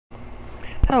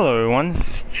Hello everyone, this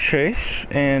is Chase,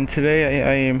 and today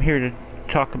I am here to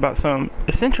talk about some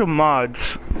essential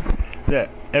mods that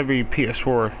every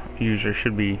PS4 user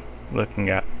should be looking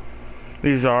at.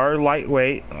 These are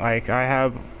lightweight, like I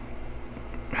have,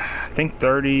 I think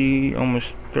 30,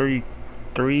 almost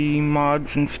 33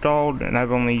 mods installed, and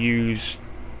I've only used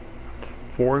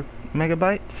 4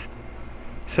 megabytes.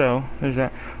 So, there's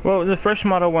that. Well, the first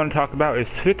mod I want to talk about is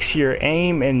Fix Your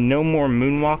Aim and No More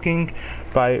Moonwalking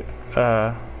by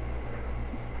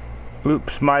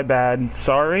oops, my bad,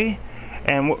 sorry.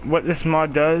 And what this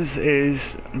mod does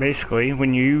is basically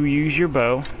when you use your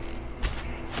bow,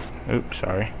 oops,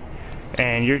 sorry,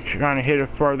 and you're trying to hit a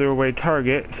farther away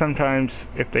target, sometimes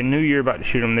if they knew you're about to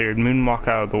shoot them, they would moonwalk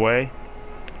out of the way,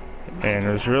 and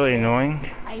it was really annoying.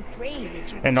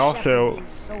 And also,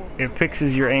 it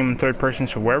fixes your aim in third person,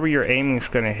 so wherever you're aiming is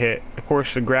going to hit. Of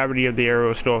course, the gravity of the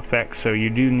arrow still affects, so you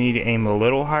do need to aim a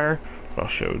little higher. I'll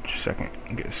show you just a second.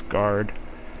 Get this guard.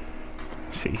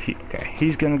 See, okay,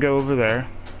 he's gonna go over there,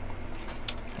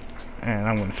 and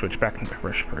I'm gonna switch back into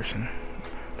first person.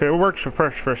 Okay, it works for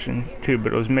first person too,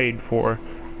 but it was made for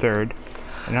third,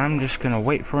 and I'm just gonna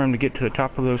wait for him to get to the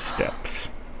top of those steps.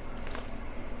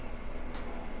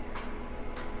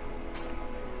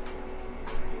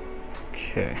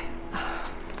 Okay,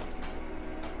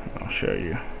 I'll show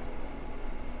you.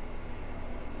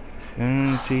 As soon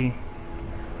as he...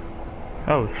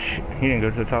 Oh, he didn't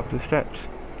go to the top of the steps.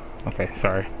 Okay,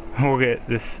 sorry. We'll get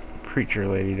this preacher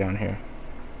lady down here.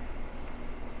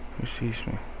 Who sees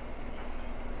me?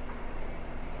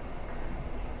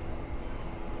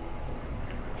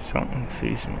 Something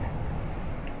sees me.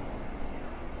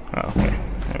 Oh, okay,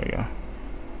 there we go.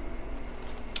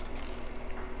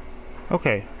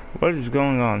 Okay, what is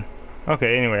going on?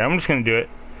 Okay, anyway, I'm just gonna do it.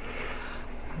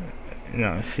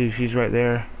 No, see, she's right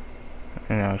there.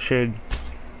 And I should...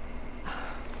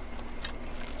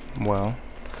 Well...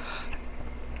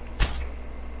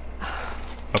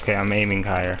 Okay, I'm aiming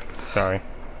higher. Sorry.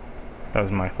 That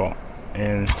was my fault.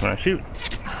 And when I shoot,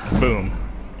 boom.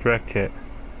 Direct hit.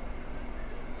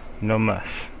 No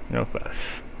muss. No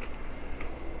fuss.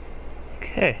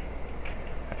 Okay.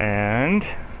 And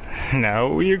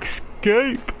now we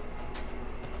escape.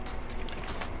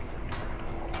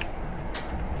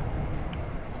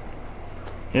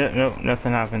 Yeah, no,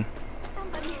 nothing happened.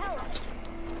 Somebody help.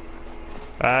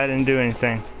 I didn't do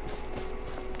anything.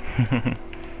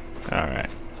 Alright.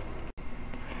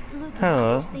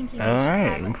 Hello.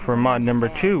 Alright, for mod number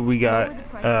 2 we got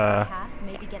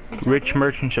Rich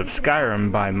Merchants of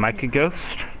Skyrim by Micah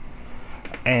Ghost.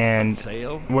 And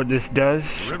what this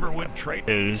does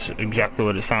is exactly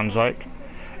what it sounds like.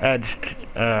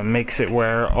 Makes it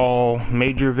where all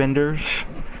major vendors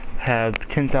have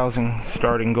 10,000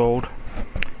 starting gold,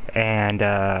 and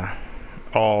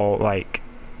all like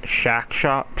shack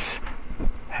shops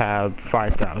have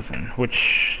 5,000,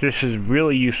 which this is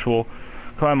really useful.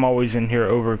 I'm always in here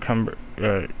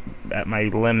at my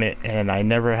limit, and I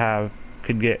never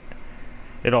could get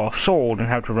it all sold and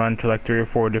have to run to like 3 or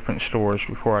 4 different stores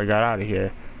before I got out of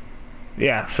here.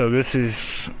 Yeah, so this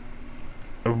is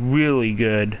a really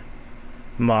good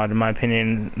mod in my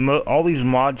opinion. All these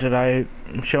mods that I'm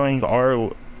showing are,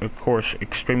 of course,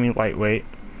 extremely lightweight.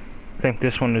 I think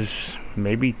this one is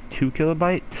maybe 2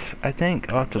 kilobytes, I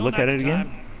think. I'll have to look at it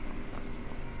again.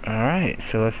 Alright,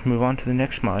 so let's move on to the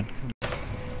next mod.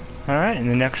 Alright, and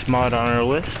the next mod on our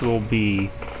list will be,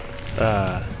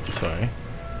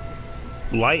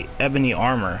 Light Ebony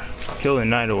Armor, Kill the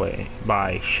Night Away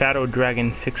by Shadow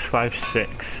Dragon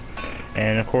 656.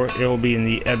 And of course, it will be in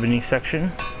the Ebony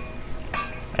section.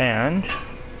 And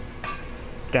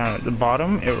down at the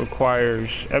bottom, it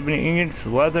requires ebony ingots,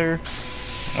 leather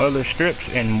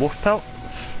strips, and wolf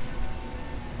pelts.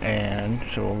 And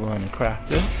so we'll go ahead and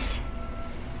craft this.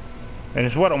 And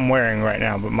it's what I'm wearing right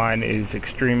now, but mine is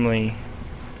extremely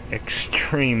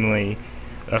upgraded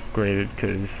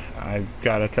because I've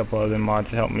got a couple other mods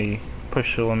to help me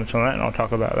push the limits on that, and I'll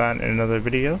talk about that in another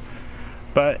video.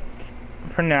 But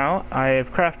for now, I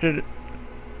have crafted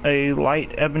a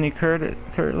light ebony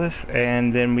cutlass,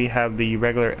 and then we have the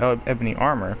regular ebony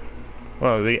armor.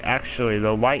 Well, the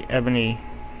light ebony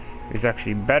is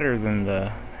actually better than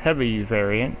the heavy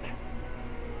variant.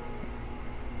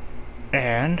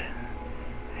 And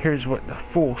here's what the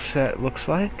full set looks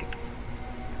like.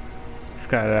 It's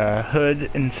got a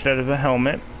hood instead of a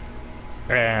helmet,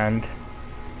 and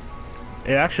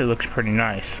it actually looks pretty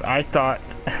nice. I thought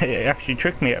it actually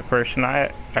tricked me at first, and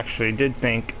I actually did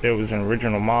think it was an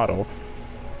original model.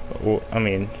 Well, I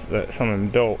mean, that someone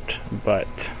built, but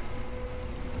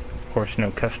of course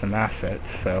no custom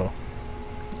assets, so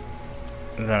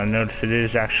Notice it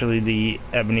is actually the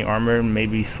ebony armor,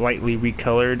 maybe slightly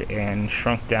recolored and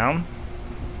shrunk down.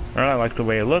 I like the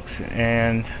way it looks,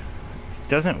 and it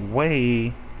doesn't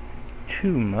weigh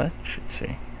too much. Let's see.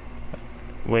 It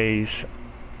weighs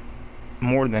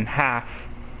more than half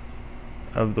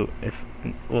of the.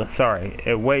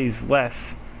 It weighs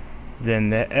less than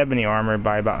the ebony armor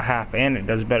by about half, and it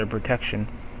does better protection.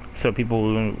 So people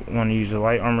who want to use a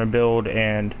light armor build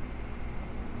and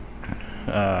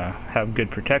have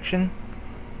good protection,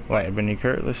 light ebony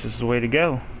curt, this is the way to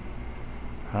go.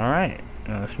 Alright,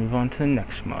 now let's move on to the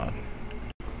next mod.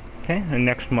 Okay, the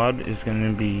next mod is going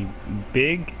to be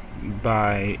Big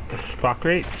by Spock,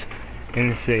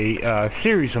 and it's a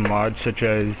series of mods such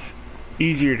as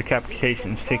easier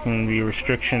decapitations, taking the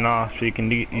restriction off so you can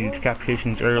do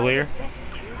decapitations earlier,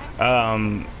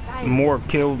 more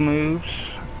kill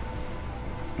moves,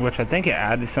 which I think it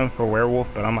added some for werewolf,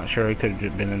 but I'm not sure. It could have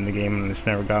just been in the game and it's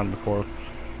never gone before.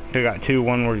 They got two,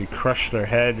 one where you crush their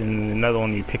head and another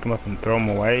one you pick them up and throw them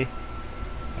away,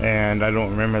 and I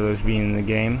don't remember those being in the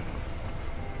game.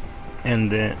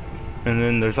 And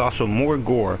then there's also more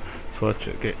gore. So let's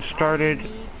get started,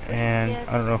 and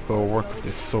I don't know if it'll work with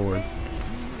this sword.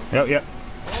 Yep.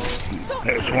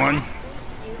 There's one.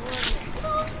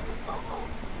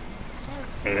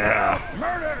 Yeah.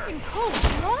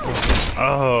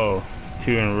 Oh,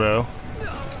 two in a row.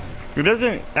 It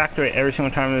doesn't activate every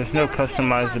single time. There's no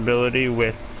customizability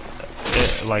with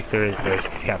it, like there's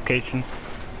decapitation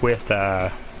with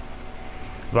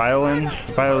violins.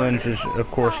 Violins is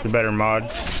of course the better mod,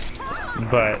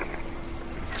 but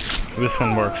this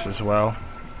one works as well.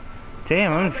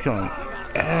 Damn, I'm just killing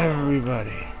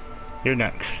everybody. You're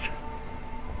next.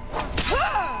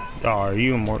 Oh, are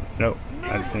you immortal? Nope.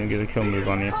 I just need to get a kill move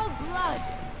on you.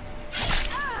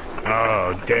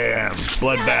 Oh, damn.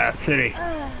 Bloodbath City.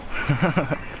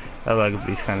 I like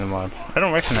these kind of mods. I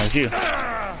don't recognize you.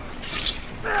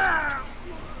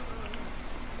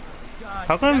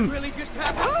 How come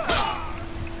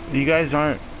you guys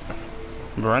aren't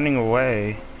running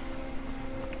away?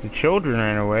 The children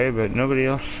ran away, but nobody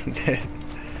else did.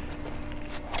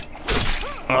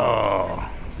 Oh.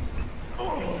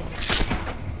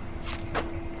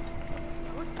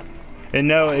 And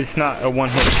no, it's not a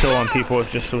one-hit kill on people.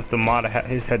 It's just with the mod I have.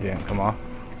 His head didn't come off.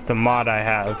 The mod I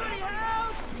have,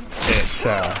 it's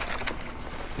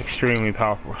extremely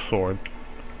powerful sword.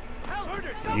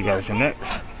 You guys are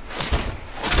next.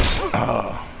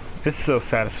 Oh, it's so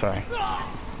satisfying.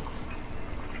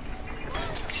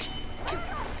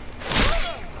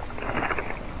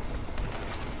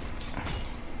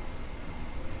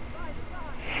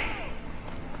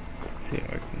 See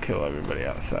if I can kill everybody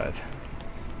outside.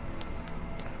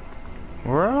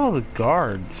 Where are all the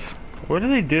guards? What are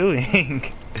they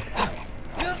doing?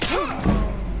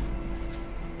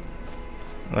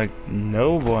 Like,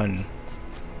 no one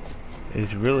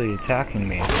is really attacking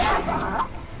me.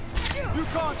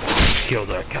 Kill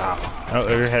that cow. Oh,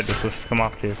 your head was supposed to come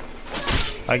off too.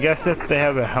 I guess if they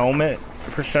have a helmet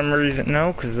for some reason,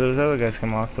 no, because those other guys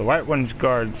come off. The white one's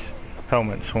guards'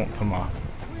 helmets won't come off.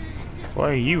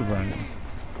 Why are you running?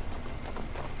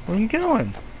 Where are you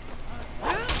going?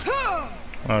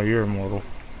 Oh, you're immortal.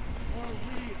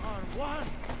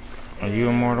 Are you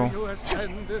immortal?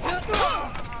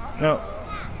 No.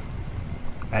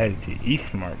 I had to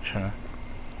East March, huh?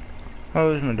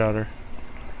 Oh, there's my daughter.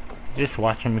 Just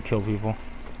watching me kill people.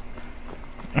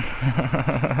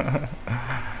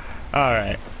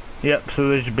 Alright. Yep, so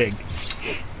there's Big.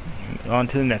 On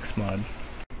to the next mod.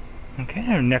 Okay,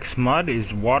 our next mod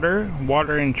is Water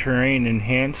and Terrain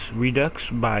Enhanced Redux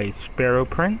by Sparrow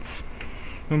Prince.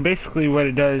 And basically what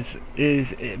it does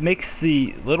is it makes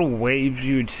the little waves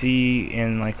you would see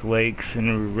in like lakes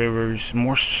and rivers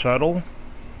more subtle,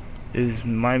 is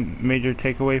my major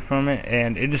takeaway from it,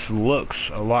 and it just looks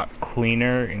a lot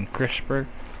cleaner and crisper,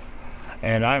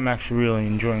 and I'm actually really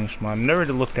enjoying this mod. I never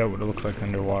looked at what it looks like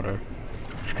underwater.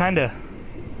 It's kinda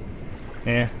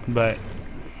but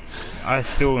I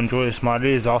still enjoy this mod.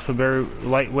 It is also very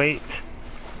lightweight,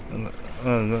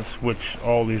 which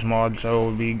all these mods I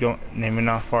will be naming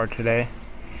off for today.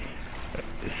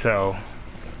 So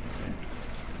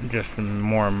just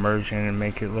more immersion and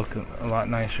make it look a lot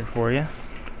nicer for you.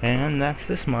 And that's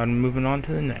this mod. Moving on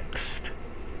to the next.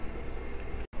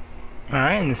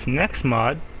 Alright, and this next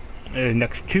mod,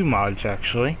 next two mods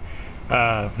actually,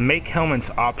 make helmets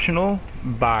optional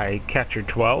by Catcher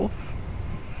 12.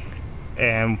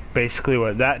 And basically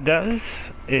what that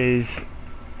does is,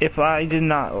 if I did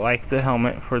not like the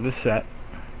helmet for the set,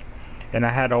 and I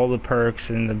had all the perks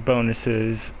and the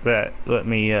bonuses that let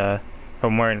me, if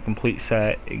I'm wearing a complete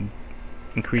set, it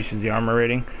increases the armor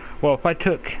rating. Well, if I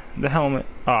took the helmet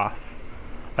off,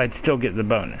 I'd still get the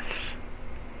bonus.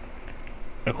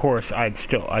 Of course, I'd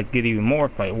get even more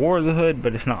if I wore the hood,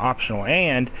 but it's not optional.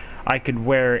 And I could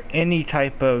wear any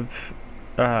type of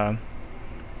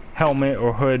helmet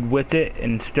or hood with it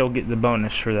and still get the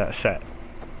bonus for that set.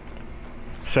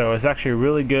 So it's actually a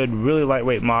really good, really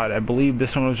lightweight mod. I believe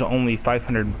this one was only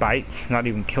 500 bytes, not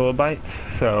even kilobytes.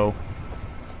 So,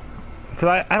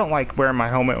 because I don't like wearing my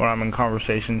helmet when I'm in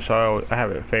conversation, so I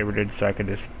have it favorited so I could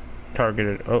just target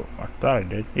it. Oh, I thought I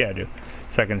did. Yeah, I do.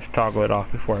 So I can just toggle it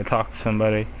off before I talk to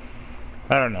somebody.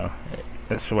 I don't know.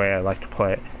 That's the way I like to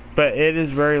play it. But it is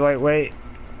very lightweight,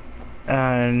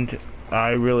 and I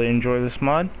really enjoy this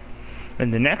mod.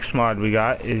 And the next mod we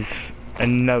got is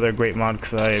another great mod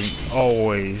because I'm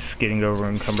always getting over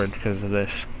encumbered because of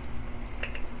this.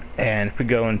 And if we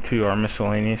go into our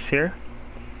miscellaneous here,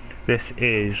 this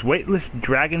is Weightless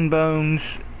Dragon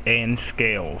Bones and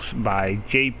Scales by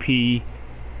JP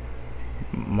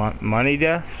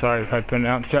Monida. Sorry if I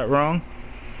pronounced that wrong,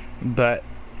 but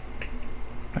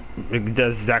it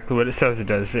does exactly what it says it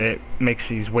does. It makes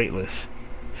these weightless.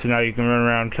 So now you can run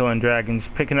around killing dragons,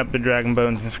 picking up the dragon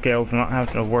bones and scales, and not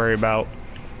having to worry about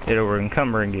it over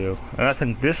encumbering you. And I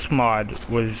think this mod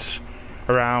was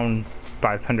around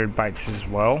 500 bytes as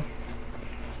well.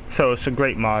 So it's a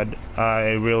great mod.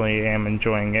 I really am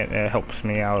enjoying it. It helps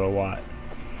me out a lot.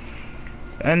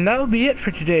 And that will be it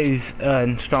for today's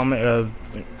installment of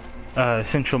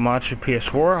Essential Mods for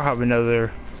PS4. I'll have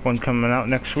another one coming out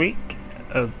next week.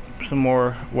 Some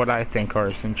more what I think are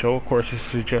essential. Of course,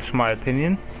 this is just my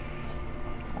opinion.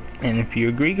 And if you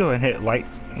agree, go ahead and hit like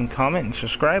and comment and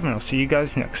subscribe, and I'll see you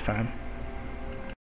guys next time.